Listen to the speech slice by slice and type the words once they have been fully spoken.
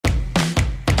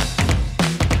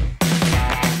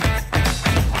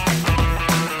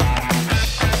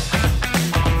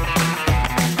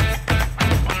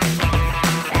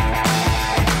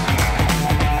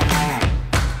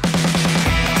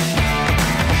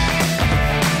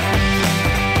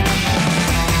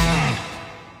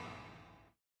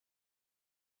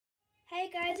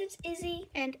name's Izzy.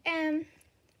 And Em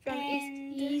from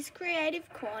Izzy's Creative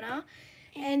Corner.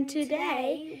 And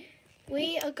today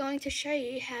we are going to show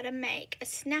you how to make a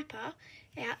snapper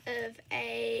out of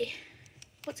a,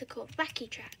 what's it called, wacky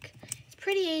track. It's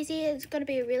pretty easy. It's going to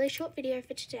be a really short video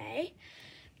for today,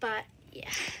 but yeah.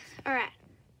 Alright,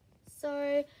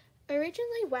 so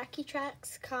originally wacky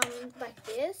tracks come like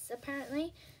this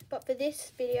apparently, but for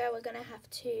this video we're going to have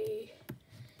to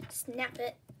snap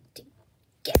it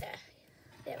together.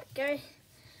 There we go.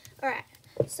 Alright,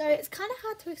 so it's kind of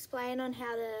hard to explain on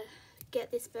how to get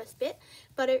this first bit,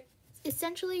 but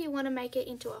essentially you want to make it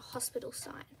into a hospital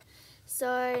sign.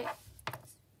 So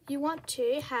you want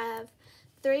to have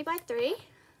 3x3,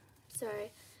 so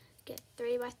get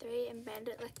 3x3 and bend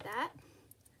it like that,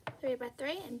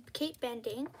 3x3, and keep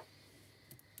bending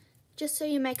just so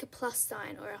you make a plus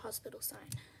sign or a hospital sign.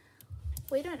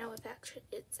 We don't know if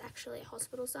it's actually a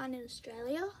hospital sign in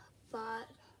Australia, but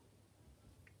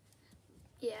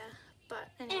yeah, but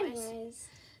anyways.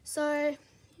 So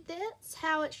that's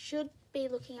how it should be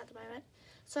looking at the moment.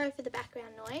 Sorry for the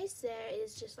background noise, there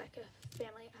is just like a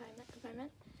family at home at the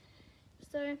moment.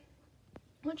 So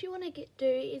what you want to do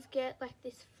is get like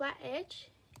this flat edge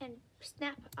and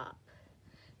snap up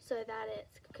so that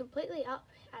it's completely up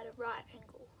at a right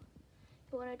angle.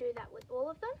 You want to do that with all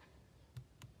of them,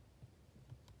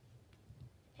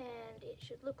 and it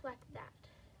should look like that.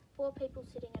 4 people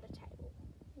sitting at a table,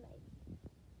 maybe.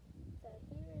 So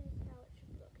here is how it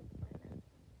should look at the moment.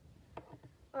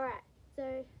 Alright,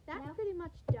 so that's pretty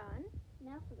much done.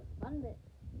 Now for the fun bit.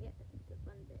 Yeah, the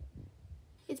fun bit.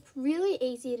 It's really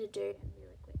easy to do and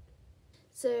really quick.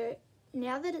 So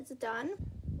now that it's done,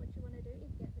 what you want to do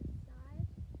is get the side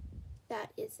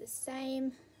that is the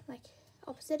same, like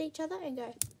opposite each other, and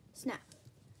go snap,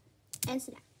 and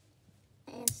snap,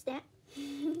 and snap,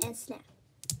 and snap.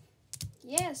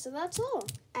 Yeah, so that's all.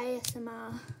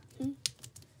 ASMR.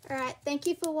 Alright, thank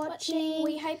you for watching.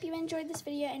 We hope you enjoyed this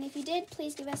video, and if you did,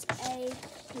 please give us a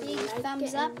big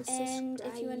thumbs up, and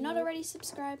if you are not already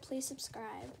subscribed, please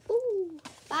subscribe. Ooh,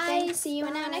 Bye. thanks, See you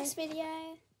in our bye. next video.